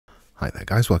Hi there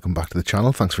guys, welcome back to the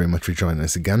channel. Thanks very much for joining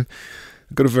us again.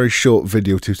 I've got a very short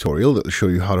video tutorial that will show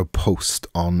you how to post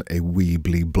on a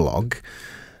Weebly blog.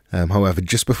 However,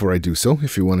 just before I do so,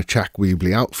 if you want to check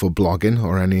Weebly out for blogging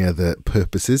or any other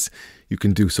purposes, you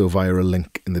can do so via a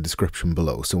link in the description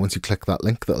below. So once you click that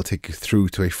link, that'll take you through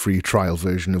to a free trial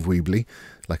version of Weebly,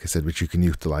 like I said, which you can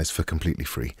utilize for completely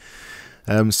free.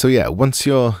 So yeah, once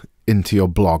you're into your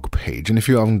blog page, and if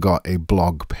you haven't got a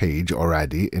blog page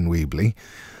already in Weebly,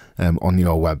 on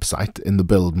your website, in the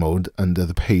build mode under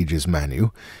the pages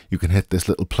menu, you can hit this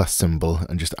little plus symbol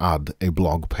and just add a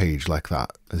blog page like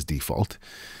that as default,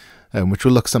 which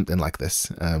will look something like this,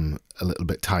 a little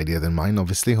bit tidier than mine,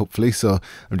 obviously, hopefully, so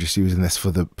I'm just using this for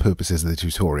the purposes of the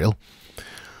tutorial.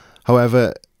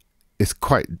 However, it's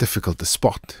quite difficult to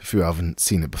spot if you haven't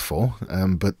seen it before,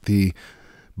 but the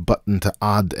button to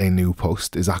add a new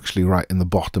post is actually right in the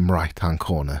bottom right hand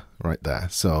corner right there.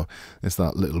 So it's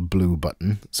that little blue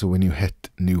button. So when you hit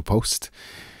new post,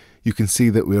 you can see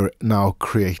that we're now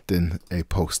creating a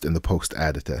post in the post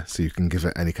editor, so you can give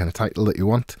it any kind of title that you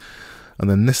want. And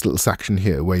then this little section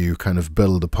here where you kind of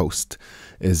build a post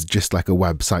is just like a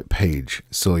website page.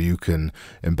 So you can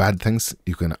embed things,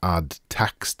 you can add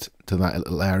text to that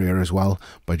little area as well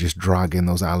by just dragging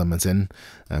those elements in.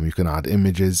 You can add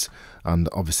images and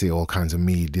obviously all kinds of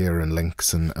media and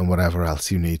links and whatever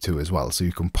else you need to as well. So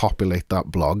you can populate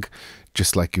that blog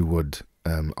just like you would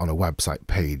on a website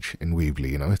page in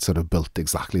Weebly. You know, it's sort of built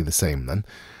exactly the same then,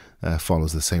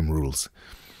 follows the same rules.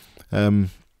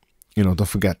 You know, don't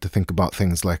forget to think about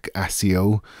things like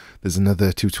SEO. There's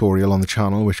another tutorial on the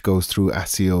channel which goes through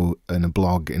SEO in a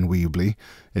blog in Weebly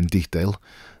in detail,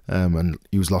 and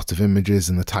use lots of images,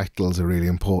 and the titles are really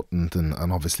important, and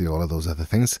obviously all of those other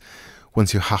things.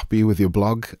 Once you're happy with your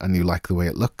blog and you like the way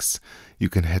it looks, you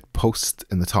can hit post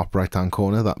in the top right hand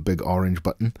corner, that big orange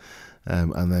button,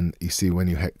 and then you see when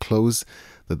you hit close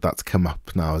that's come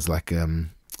up now as like a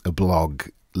blog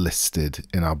listed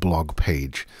in our blog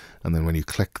page, and then when you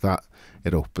click that,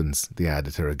 it opens the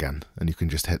editor again, and you can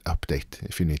just hit update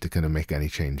if you need to kind of make any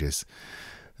changes.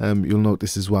 You'll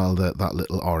notice as well that that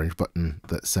little orange button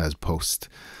that says post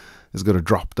has got a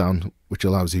drop down which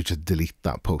allows you to delete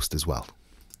that post as well.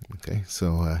 Okay,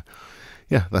 so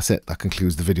yeah, that's it. That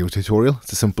concludes the video tutorial.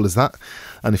 It's as simple as that.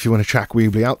 And if you want to check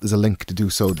Weebly out, there's a link to do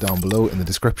so down below in the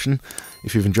description.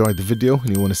 If you've enjoyed the video and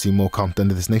you want to see more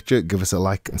content of this nature, give us a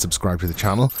like and subscribe to the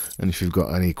channel. And if you've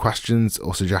got any questions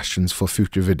or suggestions for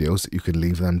future videos, you can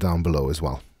leave them down below as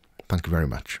well. Thank you very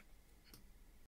much.